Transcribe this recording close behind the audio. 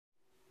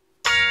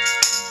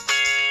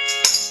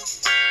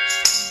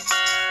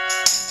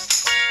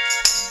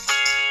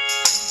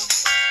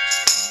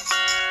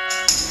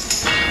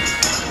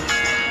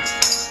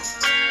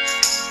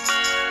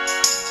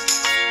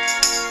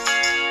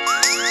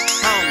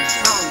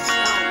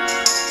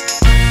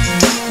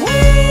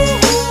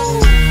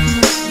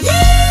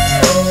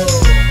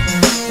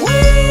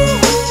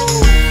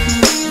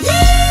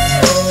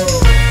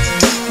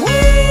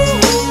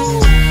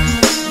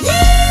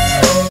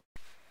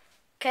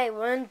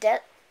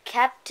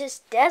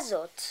Catuts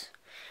Desert.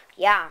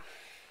 Yeah.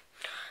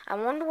 I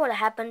wonder what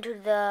happened to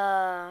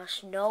the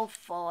snow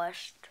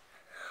forest.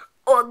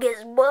 Oh,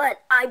 guess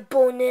what? I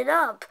burned it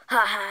up.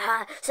 Ha ha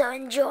ha. So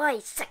enjoy,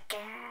 sucker.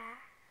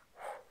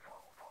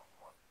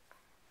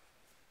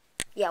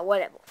 Yeah,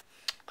 whatever.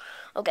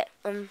 Okay,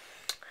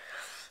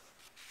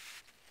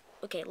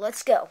 okay,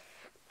 let's go.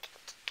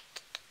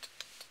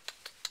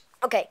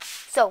 Okay,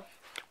 so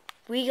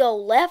we go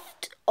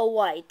left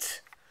or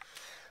right.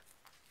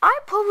 I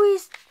probably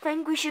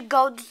think we should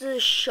go to the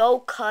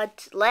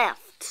shortcut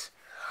left.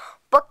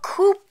 But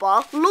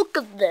Koopa, look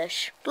at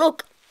this.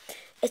 Look,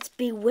 it's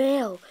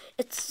beware.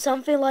 It's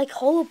something like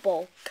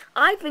horrible.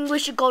 I think we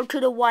should go to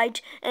the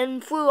right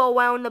and through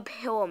around the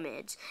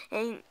pyramids.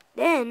 And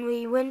then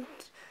we went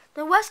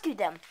to rescue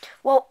them.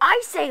 Well,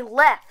 I say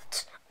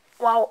left.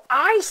 Well,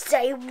 I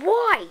say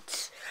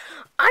right.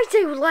 I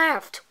say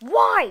left,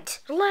 right,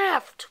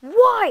 left,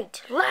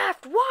 right,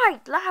 left,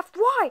 right, left, right, left,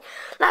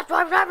 right, left,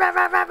 left, left,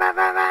 left, left,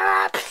 left,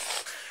 left.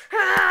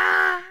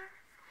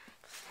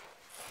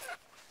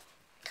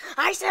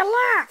 I said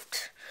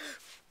left.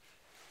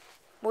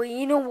 Well,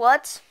 you know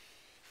what?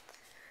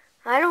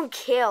 I don't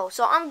care,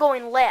 so I'm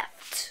going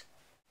left.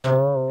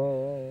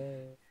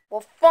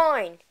 Well,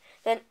 fine.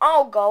 Then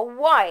I'll go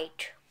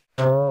right.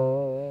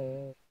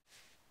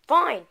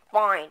 Fine,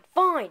 fine,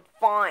 fine,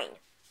 fine.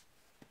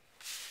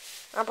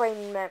 I'll bring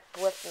the map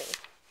with me.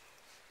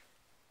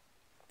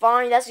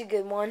 Fine, that's a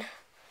good one.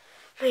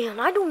 Man,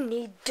 I don't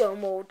need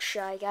dumb old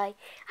Shy Guy.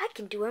 I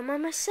can do it by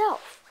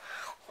myself.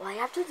 All I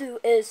have to do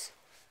is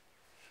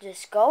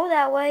just go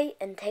that way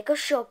and take a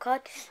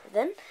shortcut.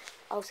 Then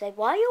I'll say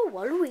Wario,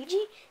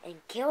 Waluigi,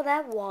 and kill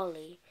that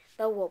Wally,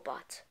 the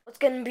robot. What's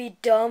gonna be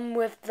dumb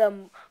with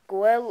the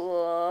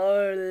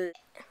gorilla?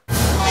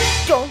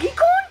 Donkey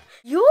Kong?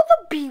 You're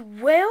the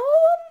Beware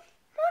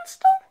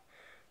monster?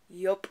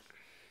 Yup.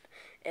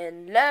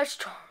 And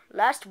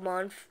last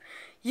month,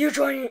 you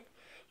joined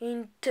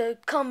to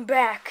come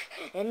back,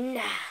 and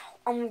now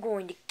I'm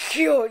going to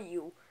kill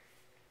you.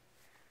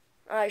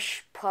 I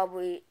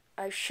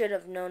should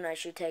have known I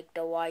should take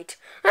the white.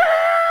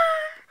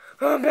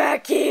 I'm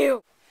back here.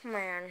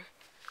 Man,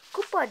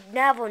 Koopa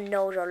never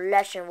knows a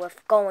lesson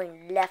with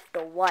going left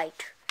or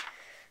right.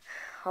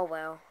 Oh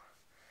well.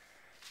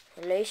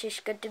 At least it's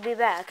good to be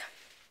back.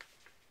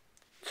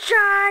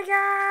 Shy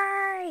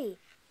Guy!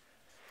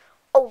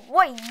 Oh,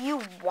 what do you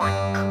want,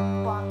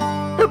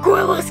 Koopa? The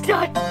gorilla's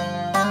not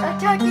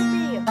attacking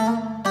me!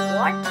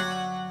 What?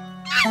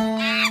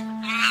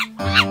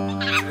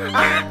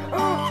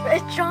 Oh,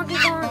 it's Donkey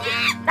Kong!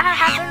 That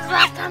happens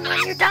last time when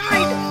you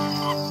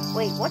died!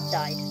 Wait, what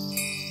died?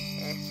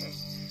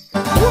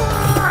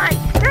 What?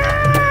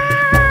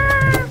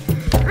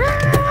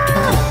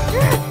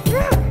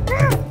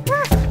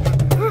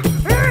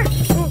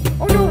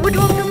 Oh no, we're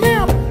off the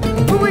map!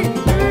 Oh wait,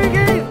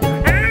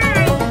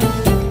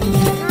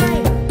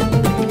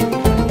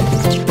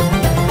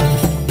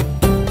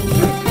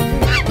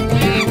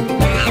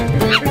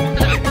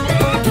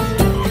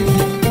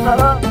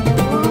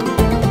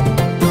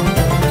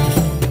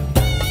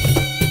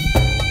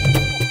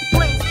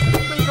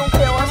 please don't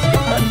kill us.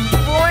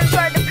 We're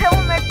inside the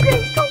pyramid.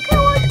 Please don't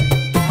kill us.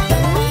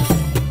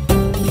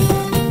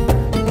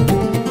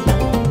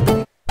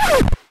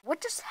 What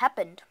just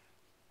happened?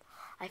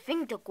 I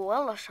think the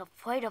gorilla's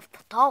afraid of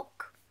the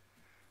dark.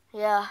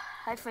 Yeah,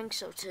 I think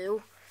so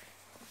too.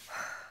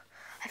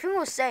 I think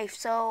we're safe,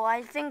 so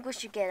I think we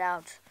should get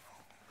out.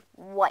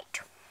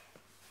 Right.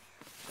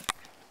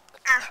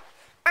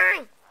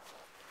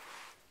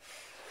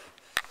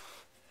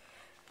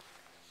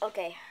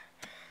 Okay,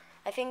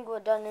 I think we're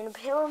done in the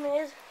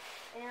pyramid,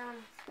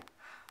 and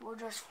we'll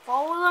just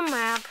follow the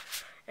map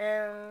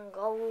and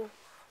go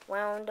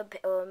around the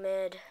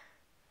pyramid.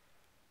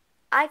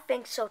 I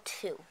think so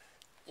too.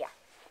 Yeah.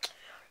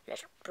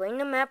 Let's bring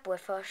the map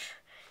with us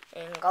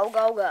and go,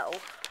 go, go.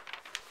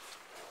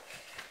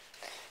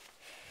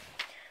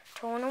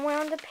 Turn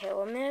around the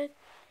pyramid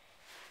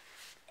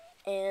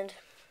and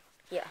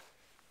yeah.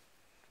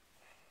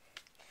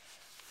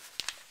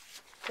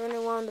 Turn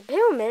around the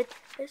pyramid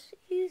as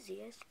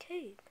easy as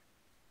cake.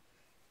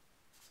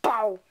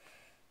 Bow!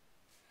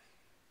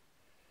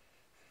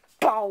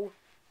 Bow!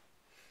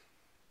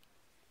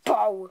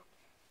 Bow!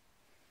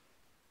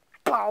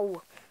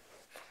 Bow!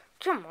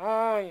 Come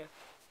on!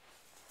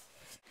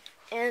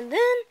 And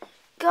then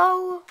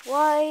go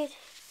right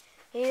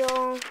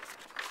here.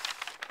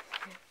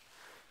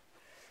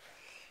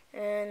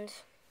 And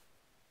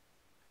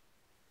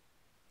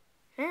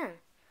man,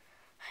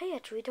 I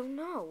actually don't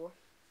know.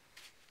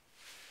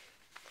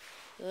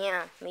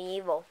 Yeah, me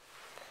evil.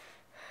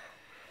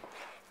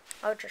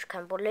 I just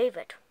can't believe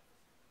it.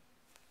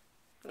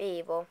 Me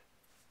evil.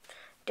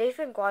 Do you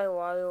think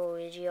Wario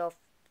Luigi will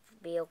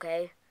be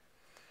okay?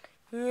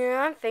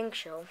 Yeah, I think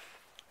so.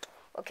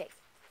 Okay,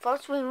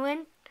 first we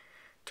went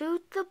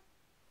to the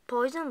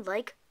Poison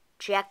Lake,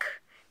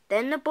 check.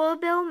 Then the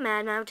Bluebill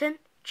Mad Mountain,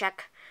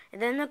 check.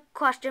 And then the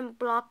Question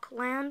Block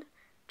Land,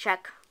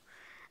 check.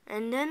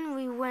 And then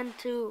we went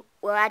to,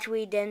 well actually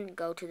we didn't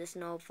go to the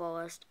Snow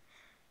Forest.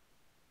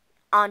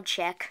 on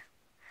check.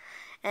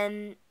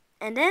 And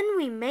then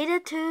we made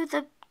it to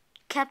the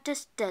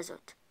Catuts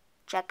Desert.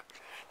 Check.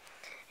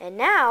 And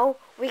now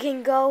we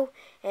can go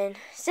and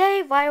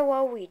save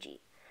Waluigi.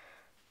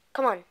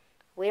 Come on.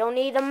 We don't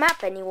need the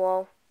map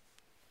anymore.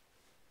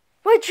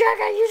 Wait,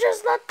 Jagger, you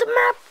just let the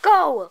map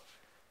go!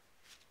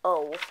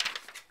 Oh.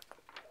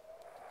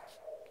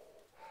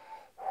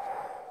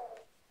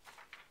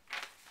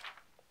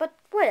 But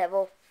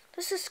whatever.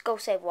 Let's just go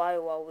save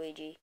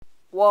Waluigi.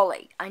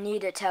 Wally, I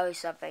need to tell you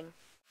something.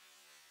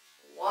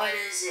 What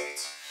is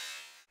it?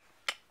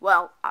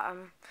 Well,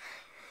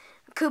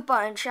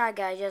 Koopa and Shy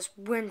Guy just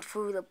went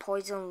through the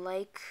poison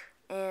lake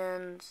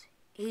and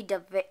he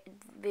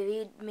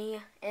defeated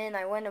me, and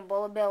I went in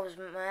Bullet Bill's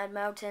Mad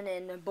Mountain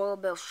and the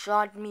Bullet Bill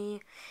shot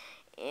me,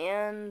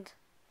 and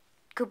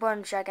Koopa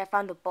and Shy Guy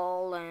found the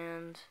ball,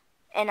 and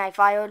I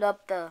fired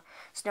up the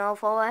snow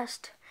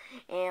forest,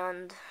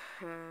 and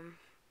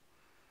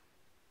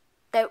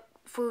they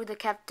through the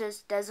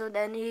Catuts Desert,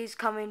 and he's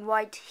coming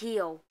right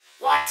here.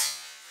 What?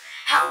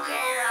 How can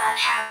that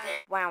happen?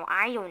 Well,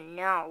 I don't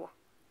know.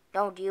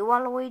 Don't you,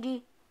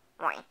 Waluigi?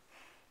 Why?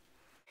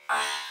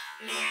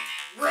 Man,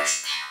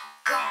 where's the hell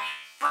going?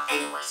 But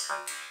anyways,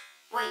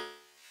 wait,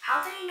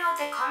 how do you know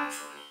they're coming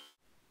for me?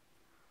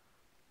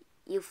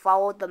 You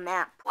followed the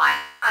map. Why?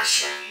 I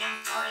should have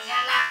never followed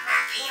that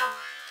map here.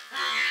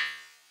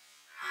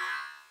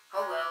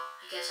 Oh well,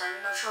 I guess I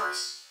have no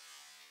choice.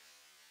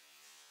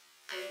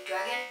 Pink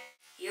Dragon,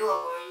 you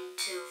are going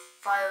to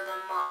fire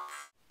them up.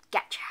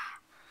 Gotcha.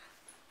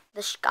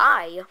 The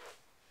sky,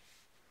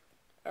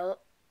 it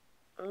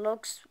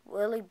looks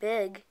really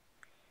big.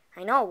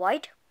 I know,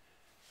 right?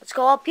 Let's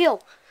go up here.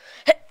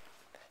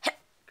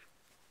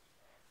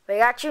 We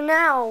got you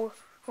now.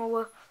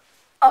 Oh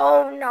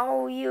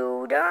no,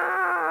 you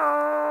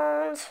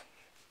don't.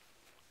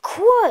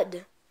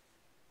 Quad.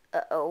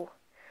 Uh-oh.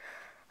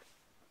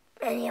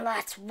 Any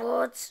last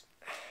words?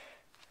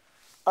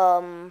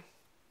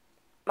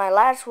 My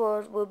last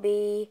words will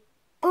be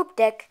poop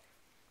deck.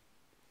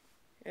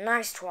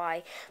 Nice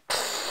try.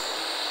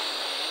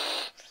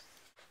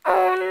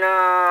 Oh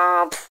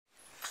no!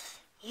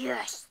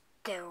 Yes,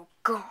 they're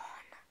gone.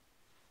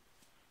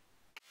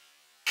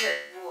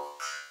 Good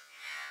work.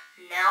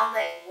 Now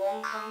they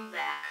won't come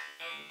back,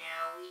 and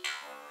now we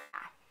turn.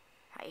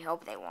 I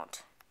hope they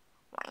won't.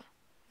 Why?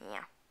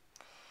 Yeah.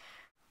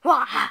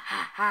 Wah ha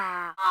ha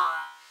ha.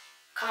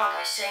 Come on,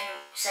 guys, say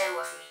it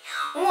with me.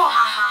 Wah ha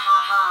ha ha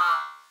ha.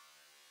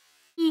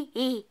 Hee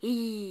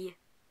hee.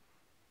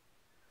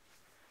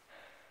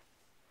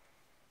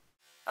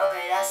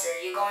 Okay, that's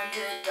it. You're going to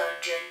the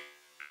dungeon.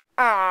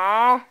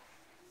 Aww.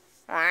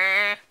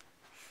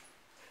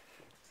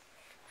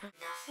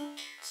 Nothing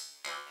can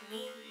stop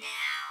me now.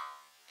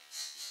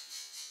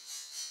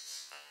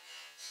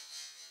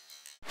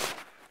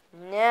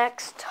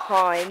 Next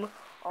time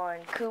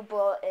on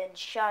Koopa and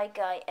Shy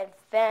Guy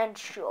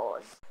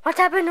Adventures. What's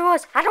happened to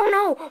us? I don't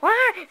know.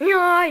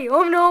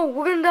 Oh no,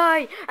 we're gonna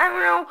die. I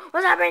don't know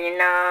what's happening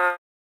now.